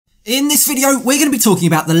In this video, we're going to be talking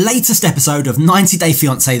about the latest episode of 90 Day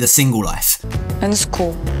Fiancé The Single Life. And it's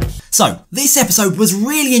cool. So, this episode was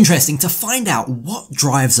really interesting to find out what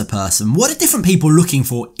drives a person. What are different people looking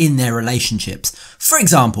for in their relationships? For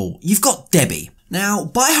example, you've got Debbie. Now,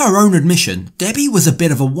 by her own admission, Debbie was a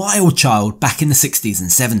bit of a wild child back in the 60s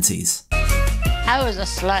and 70s. I was a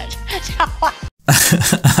slut.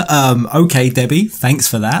 Okay Debbie, thanks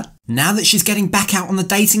for that. Now that she's getting back out on the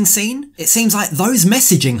dating scene, it seems like those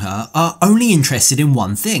messaging her are only interested in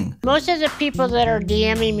one thing. Most of the people that are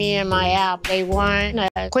DMing me in my app, they want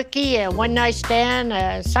a quickie, a one night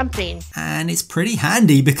stand, something. And it's pretty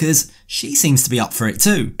handy because she seems to be up for it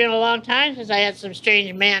too. It's been a long time since I had some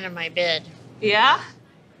strange man in my bed. Yeah?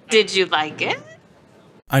 Did you like it?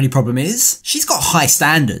 Only problem is, she's got high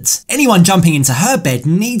standards. Anyone jumping into her bed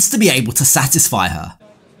needs to be able to satisfy her.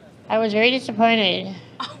 I was very disappointed.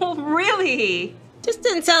 Oh, really? Just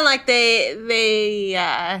didn't sound like they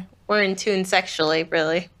were in tune sexually,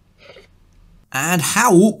 really. And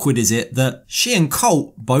how awkward is it that she and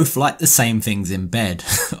Colt both like the same things in bed?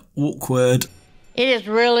 Awkward. It is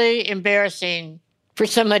really embarrassing for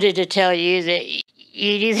somebody to tell you that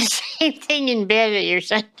you do the same thing in bed that your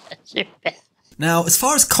son does in bed. Now, as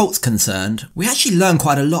far as Colt's concerned, we actually learn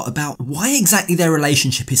quite a lot about why exactly their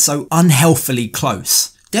relationship is so unhealthily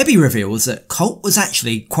close. Debbie reveals that Colt was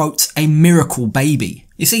actually, quote, a miracle baby.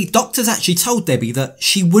 You see, doctors actually told Debbie that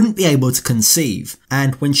she wouldn't be able to conceive,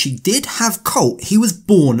 and when she did have Colt, he was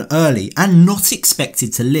born early and not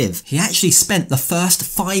expected to live. He actually spent the first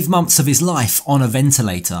 5 months of his life on a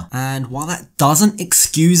ventilator, and while that doesn't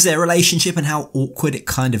excuse their relationship and how awkward it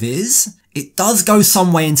kind of is, it does go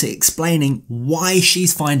some way into explaining why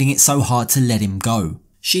she's finding it so hard to let him go.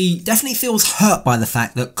 She definitely feels hurt by the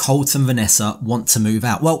fact that Colt and Vanessa want to move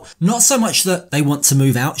out. Well, not so much that they want to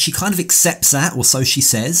move out, she kind of accepts that, or so she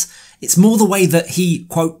says. It's more the way that he,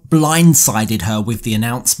 quote, blindsided her with the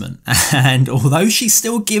announcement. And although she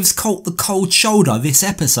still gives Colt the cold shoulder this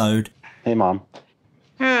episode... Hey, Mom.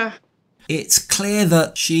 It's clear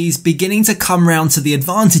that she's beginning to come round to the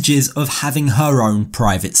advantages of having her own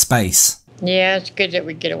private space. Yeah, it's good that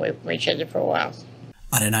we get away from each other for a while.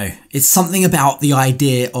 I don't know, it's something about the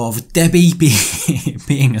idea of Debbie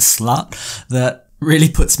being a slut that really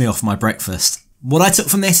puts me off my breakfast. What I took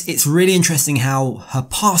from this, it's really interesting how her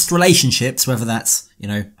past relationships, whether that's, you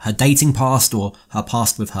know, her dating past or her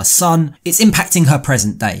past with her son, it's impacting her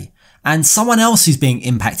present day. And someone else who's being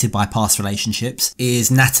impacted by past relationships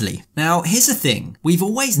is Natalie. Now, here's the thing. We've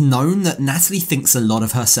always known that Natalie thinks a lot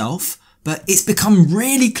of herself, but it's become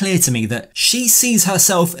really clear to me that she sees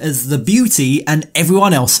herself as the beauty and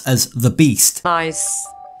everyone else as the beast. Nice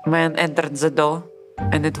man entered the door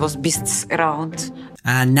and it was beasts around.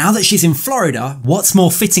 And now that she's in Florida, what's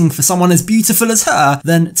more fitting for someone as beautiful as her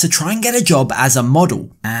than to try and get a job as a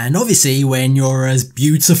model? And obviously when you're as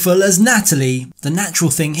beautiful as Natalie, the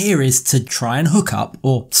natural thing here is to try and hook up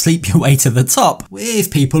or sleep your way to the top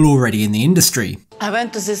with people already in the industry. I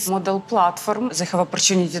went to this model platform. They have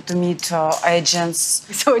opportunity to meet agents.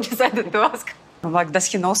 So I decided to ask, like, does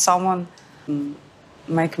he know someone?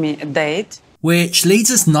 Make me a date. Which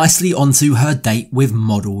leads us nicely onto her date with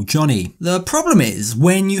model Johnny. The problem is,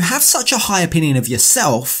 when you have such a high opinion of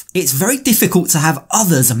yourself, it's very difficult to have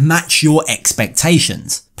others match your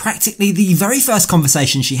expectations. Practically the very first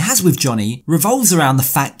conversation she has with Johnny revolves around the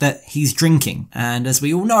fact that he's drinking. And as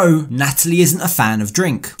we all know, Natalie isn't a fan of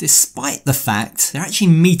drink, despite the fact they're actually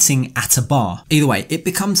meeting at a bar. Either way, it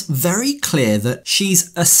becomes very clear that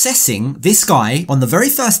she's assessing this guy on the very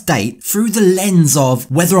first date through the lens of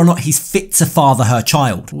whether or not he's fit to father her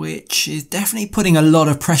child, which is definitely putting a lot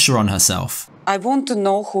of pressure on herself. I want to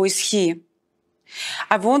know who is he.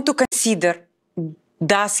 I want to consider,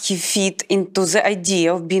 does he fit into the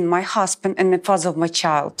idea of being my husband and the father of my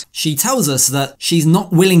child? She tells us that she's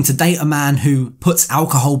not willing to date a man who puts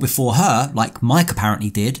alcohol before her, like Mike apparently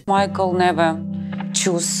did. Michael never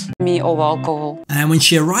choose me over alcohol. And when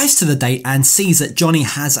she arrives to the date and sees that Johnny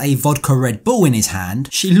has a vodka Red Bull in his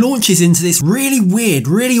hand, she launches into this really weird,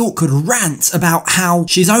 really awkward rant about how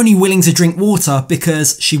she's only willing to drink water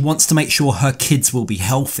because she wants to make sure her kids will be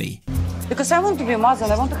healthy. Because I want to be a mother,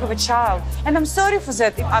 I want to have a child. And I'm sorry for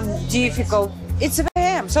that if I'm difficult. It's the way I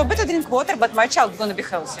am. So I better drink water, but my child's gonna be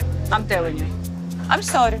healthy. I'm telling you. I'm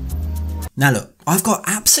sorry. Now look, I've got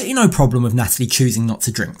absolutely no problem with Natalie choosing not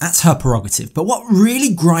to drink. That's her prerogative. But what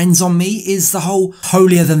really grinds on me is the whole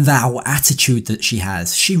holier than thou attitude that she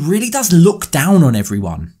has. She really does look down on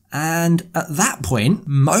everyone. And at that point,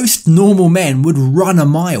 most normal men would run a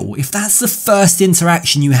mile if that's the first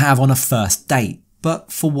interaction you have on a first date.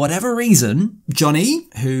 But for whatever reason, Johnny,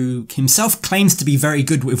 who himself claims to be very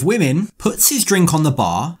good with women, puts his drink on the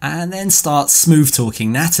bar and then starts smooth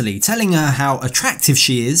talking Natalie, telling her how attractive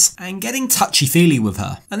she is and getting touchy-feely with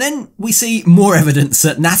her. And then we see more evidence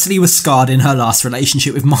that Natalie was scarred in her last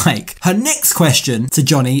relationship with Mike. Her next question to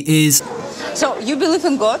Johnny is, So, you believe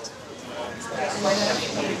in God?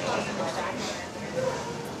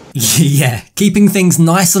 yeah, keeping things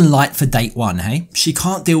nice and light for date one, hey? She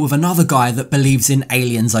can't deal with another guy that believes in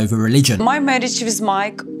aliens over religion. My marriage with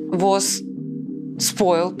Mike was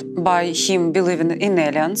spoiled by him believing in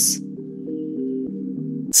aliens.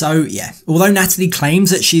 So yeah, although Natalie claims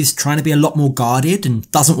that she's trying to be a lot more guarded and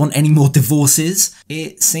doesn't want any more divorces,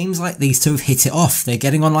 it seems like these two have hit it off. They're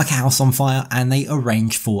getting on like a house on fire and they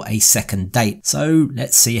arrange for a second date. So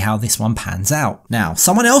let's see how this one pans out. Now,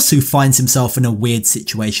 someone else who finds himself in a weird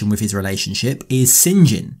situation with his relationship is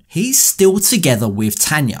Syngin. He's still together with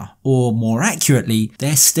Tanya, or more accurately,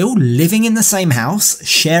 they're still living in the same house,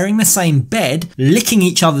 sharing the same bed, licking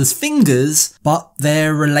each other's fingers, but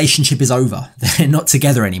their relationship is over. They're not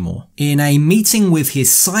together anymore. In a meeting with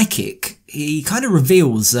his psychic, he kind of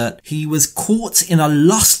reveals that he was caught in a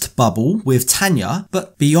lust bubble with Tanya,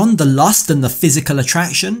 but beyond the lust and the physical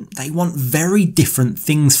attraction, they want very different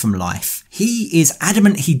things from life. He is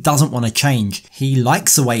adamant he doesn't want to change. He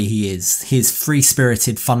likes the way he is, his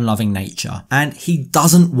free-spirited, fun-loving nature, and he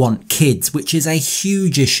doesn't want kids, which is a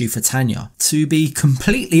huge issue for Tanya. To be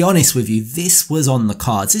completely honest with you, this was on the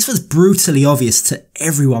cards. This was brutally obvious to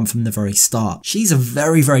everyone from the very start. She's a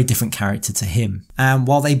very, very different character to him. And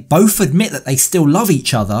while they both admit that they still love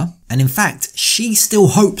each other, and in fact, she still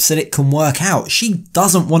hopes that it can work out. She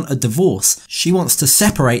doesn't want a divorce. She wants to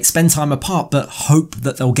separate, spend time apart, but hope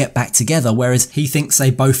that they'll get back together, whereas he thinks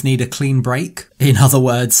they both need a clean break. In other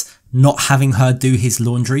words, not having her do his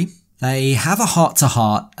laundry. They have a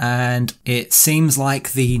heart-to-heart, and it seems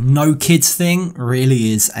like the no kids thing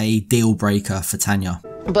really is a deal breaker for Tanya.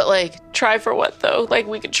 But like, try for what though? Like,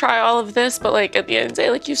 we could try all of this, but like at the end of the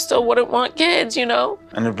day, like, you still wouldn't want kids, you know?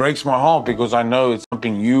 And it breaks my heart because I know it's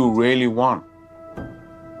something you really want.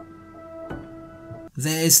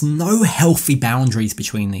 There's no healthy boundaries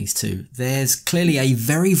between these two. There's clearly a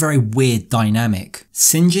very, very weird dynamic.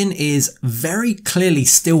 Syngin is very clearly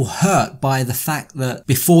still hurt by the fact that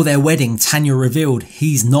before their wedding, Tanya revealed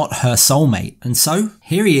he's not her soulmate. And so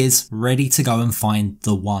here he is, ready to go and find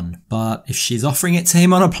the one. But if she's offering it to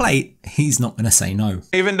him on a plate, he's not going to say no.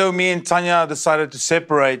 Even though me and Tanya decided to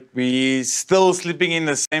separate, we still sleeping in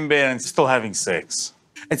the same bed and still having sex.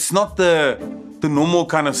 It's not the normal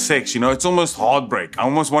kind of sex, you know, it's almost heartbreak. I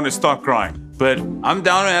almost want to start crying. But I'm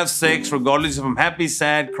down to have sex regardless if I'm happy,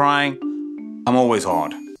 sad, crying. I'm always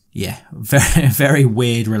hard. Yeah, very, very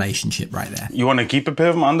weird relationship right there. You want to keep a pair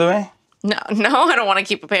of my underwear? No, I don't want to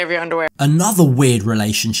keep a pair of your underwear. Another weird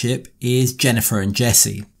relationship is Jennifer and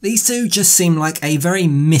Jesse. These two just seem like a very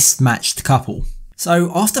mismatched couple.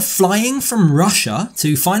 So after flying from Russia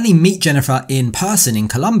to finally meet Jennifer in person in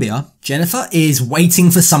Colombia, Jennifer is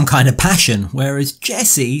waiting for some kind of passion, whereas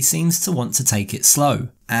Jesse seems to want to take it slow.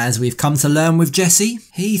 As we've come to learn with Jesse,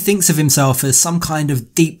 he thinks of himself as some kind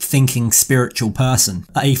of deep-thinking spiritual person,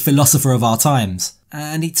 a philosopher of our times.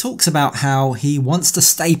 And he talks about how he wants to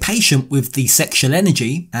stay patient with the sexual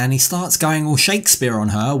energy, and he starts going all Shakespeare on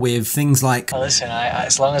her with things like, Listen,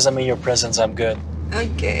 as long as I'm in your presence, I'm good.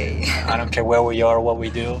 Okay. I don't care where we are or what we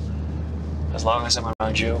do. As long as I'm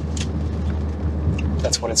around you,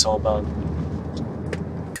 that's what it's all about.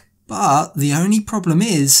 But the only problem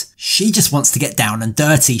is, she just wants to get down and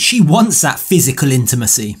dirty. She wants that physical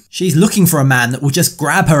intimacy. She's looking for a man that will just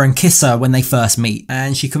grab her and kiss her when they first meet.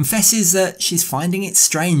 And she confesses that she's finding it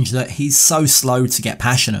strange that he's so slow to get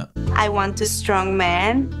passionate. I want a strong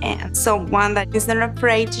man and someone that is not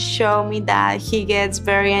afraid to show me that he gets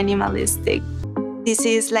very animalistic. This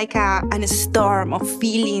is like a storm of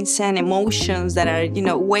feelings and emotions that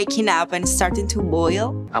are, waking up and starting to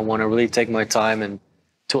boil. I want to really take my time and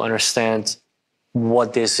to understand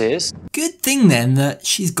what this is. Good thing then that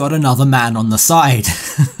she's got another man on the side.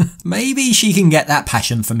 Maybe she can get that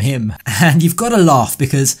passion from him. And you've got to laugh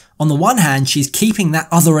because on the one hand, she's keeping that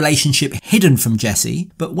other relationship hidden from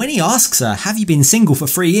Jesse. But when he asks her, have you been single for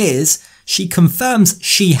 3 years? She confirms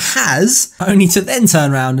she has, only to then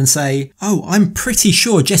turn around and say, oh, I'm pretty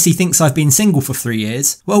sure Jesse thinks I've been single for 3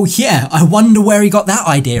 years. Well, yeah, I wonder where he got that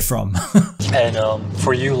idea from. And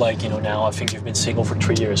for you, now I think you've been single for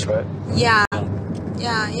 3 years, right? Yeah,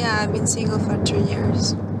 I've been single for 3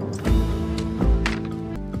 years.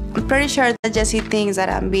 I'm pretty sure that Jesse thinks that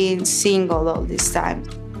I'm being single all this time.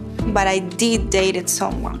 but I did date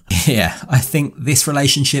someone. Yeah, I think this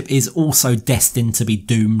relationship is also destined to be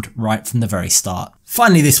doomed right from the very start.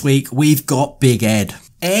 Finally this week, we've got Big Ed.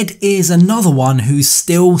 Ed is another one who's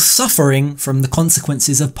still suffering from the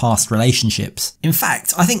consequences of past relationships. In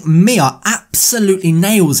fact, I think Mia absolutely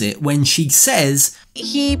nails it when she says,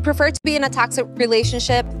 he preferred to be in a toxic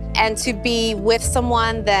relationship and to be with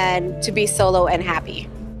someone than to be solo and happy.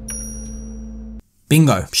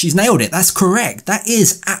 Bingo, she's nailed it, that's correct. That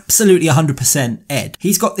is absolutely 100% Ed.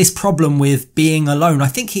 He's got this problem with being alone. I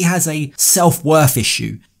think he has a self-worth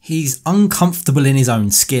issue. He's uncomfortable in his own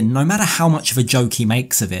skin, no matter how much of a joke he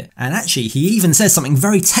makes of it. And actually, he even says something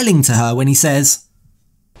very telling to her when he says,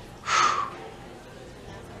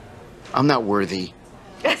 I'm not worthy.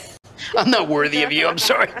 I'm not worthy of you, I'm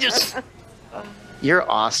sorry. You're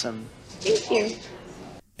awesome. Thank you.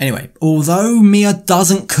 Anyway, although Mia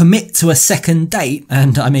doesn't commit to a second date,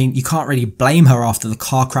 and I mean, you can't really blame her after the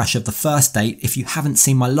car crash of the first date. If you haven't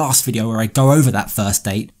seen my last video where I go over that first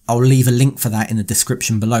date, I'll leave a link for that in the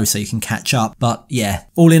description below so you can catch up. But yeah,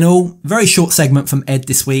 all in all, very short segment from Ed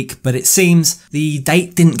this week, but it seems the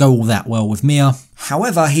date didn't go all that well with Mia.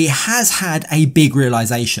 However, he has had a big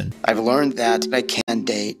realization. I've learned that I can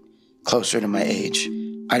date closer to my age.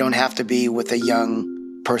 I don't have to be with a young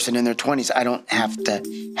person in their 20s. I don't have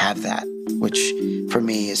to have that, which for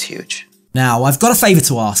me is huge. Now, I've got a favour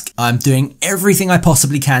to ask. I'm doing everything I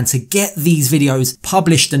possibly can to get these videos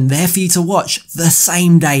published and there for you to watch the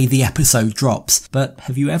same day the episode drops. But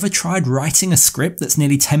have you ever tried writing a script that's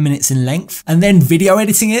nearly 10 minutes in length and then video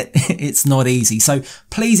editing it? It's not easy. So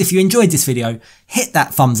please, if you enjoyed this video, hit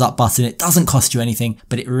that thumbs up button. It doesn't cost you anything,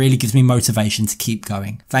 but it really gives me motivation to keep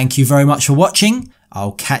going. Thank you very much for watching.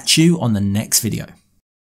 I'll catch you on the next video.